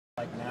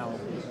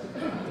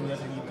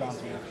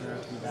to your career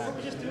to be back?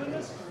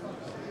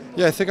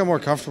 Yeah, I think I'm more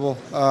comfortable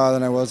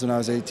than I was when I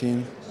was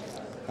 18.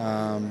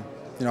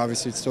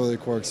 Obviously it's still a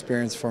cool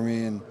experience for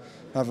me and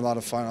having a lot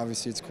of fun.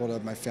 Obviously it's cool to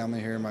have my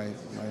family here, my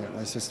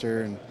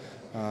sister and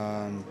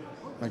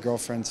my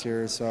girlfriend's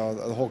here, so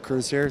the whole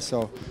crew's here.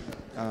 So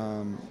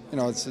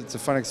it's a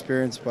fun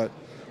experience, but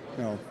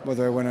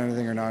whether I win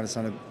anything or not, it's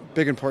not a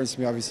big importance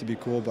to me. Obviously, be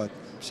cool, but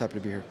just happy to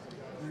be here.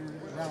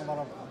 You're around a lot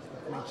of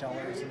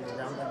NHLers and you're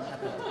around them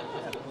at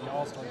the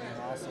All-Star game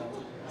also.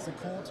 Is it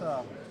cool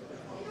to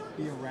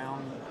be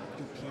around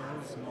your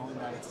peers, knowing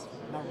that it's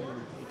not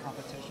really a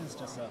competition, it's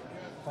just a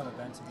fun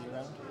event to be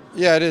around?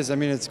 Yeah, it is. I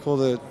mean, it's cool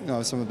that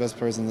some of the best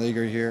players in the league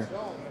are here.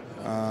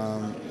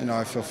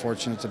 I feel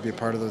fortunate to be a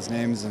part of those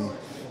names, and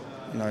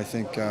I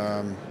think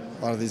a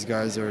lot of these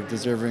guys are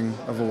deserving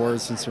of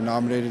awards since they're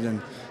nominated,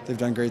 and they've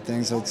done great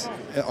things. So it's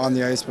on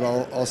the ice, but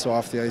also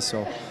off the ice.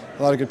 So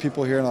a lot of good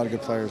people here and a lot of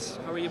good players.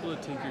 How were you able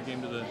to take your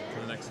game to the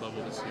next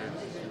level this year?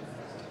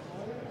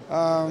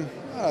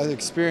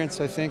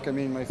 Experience, I think. I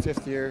mean, my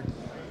 5th year.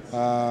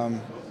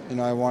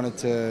 I wanted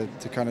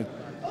to kind of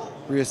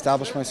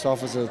reestablish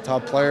myself as a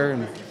top player,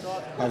 and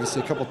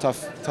obviously a couple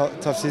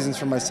tough seasons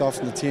for myself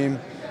and the team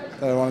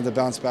that I wanted to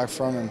bounce back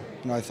from,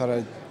 and I thought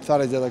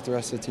I did like the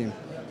rest of the team.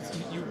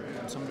 You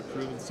have something to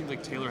prove. It seems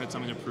like Taylor had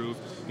something to prove.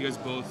 You guys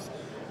both,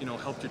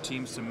 helped your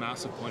teams to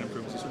massive point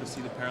improvements. You sort of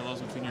see the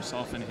parallels between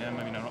yourself and him.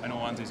 I mean, I know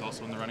Anze's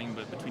also in the running,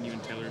 but between you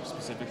and Taylor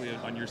specifically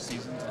on your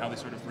seasons, how they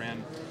sort of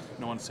ran,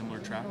 on similar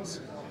tracks.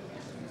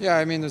 Yeah,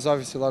 I mean, there's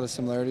obviously a lot of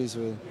similarities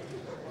with.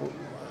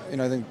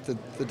 I think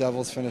the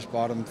Devils finished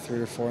bottom 3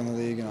 or 4 in the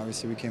league, and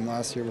obviously we came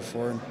last year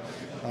before.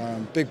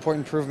 And big point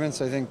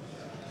improvements. I think,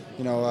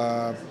 you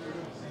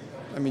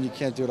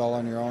can't do it all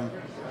on your own.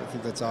 I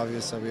think that's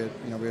obvious. So we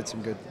had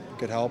some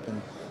good help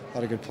and a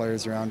lot of good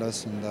players around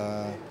us, and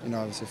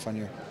obviously a fun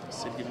year. Did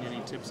Sid give you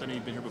any tips? I know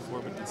you've been here before,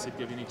 but did Sid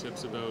give you any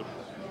tips about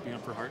being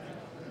up for Hart?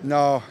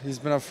 No, he's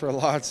been up for a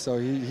lot, so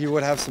he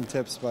would have some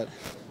tips, but.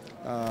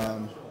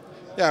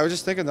 Yeah, I was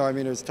just thinking though. I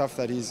mean, it was tough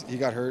that he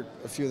got hurt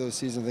a few of those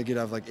seasons. I think he'd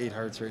have like 8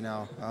 Hearts right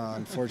now.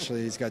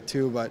 Unfortunately, he's got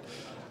 2. But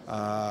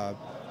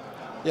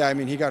yeah, I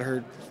mean, he got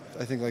hurt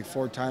I think like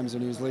 4 times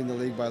when he was leading the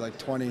league by like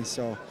 20.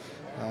 So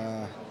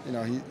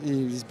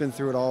he's been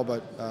through it all.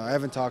 But I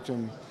haven't talked to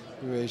him.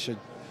 Maybe I should.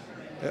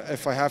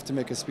 If I have to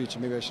make a speech,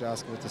 maybe I should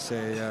ask him what to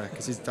say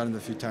because he's done it a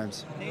few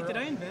times. Nate, did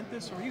I invent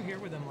this? Or were you here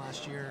with him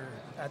last year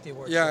at the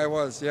awards? Yeah, I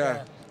was.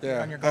 Yeah.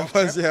 On your golf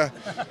I was. trip?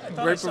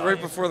 Yeah.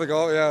 right before the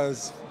goal. Yeah.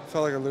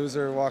 Felt like a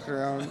loser walking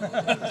around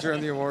during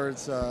the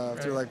awards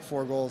through like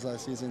 4 goals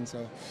last season.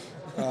 So,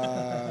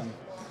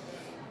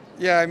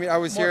 yeah, I mean, I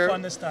was More here.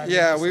 Fun this time,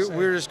 yeah, we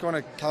were just going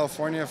to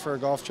California for a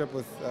golf trip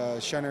with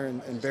Schenner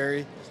and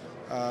Barry.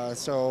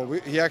 So I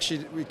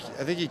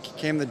think he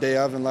came the day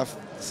of and left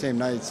the same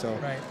night. So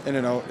in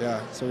and out, yeah.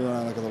 So we went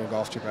on like a little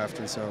golf trip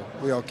after. So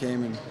we all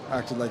came and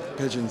acted like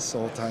pigeons the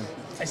whole time.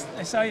 I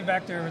saw you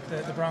back there with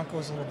the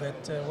Broncos a little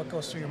bit. What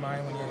goes through your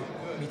mind when you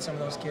meet some of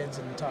those kids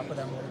and talk with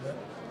them a little bit?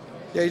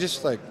 Yeah,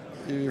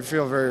 you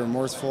feel very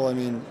remorseful. I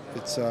mean,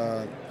 it's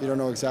you don't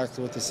know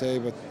exactly what to say,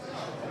 but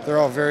they're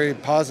all very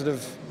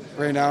positive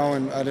right now,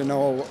 and I didn't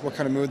know what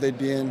kind of mood they'd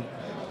be in.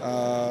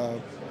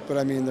 But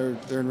I mean,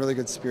 they're in really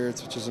good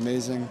spirits, which is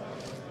amazing.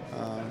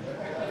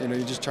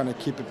 You're just trying to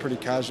keep it pretty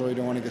casual. You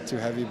don't want to get too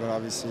heavy, but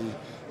obviously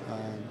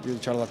you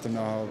try to let them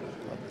know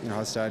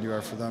how sad you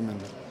are for them,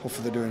 and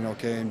hopefully they're doing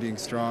okay and being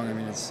strong. I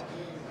mean, it's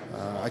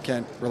I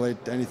can't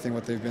relate to anything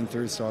what they've been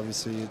through, so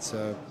obviously it's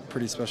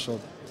pretty special.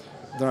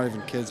 They're not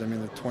even kids. I mean,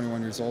 they're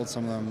 21 years old,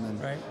 some of them, and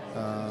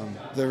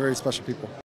they're very special people.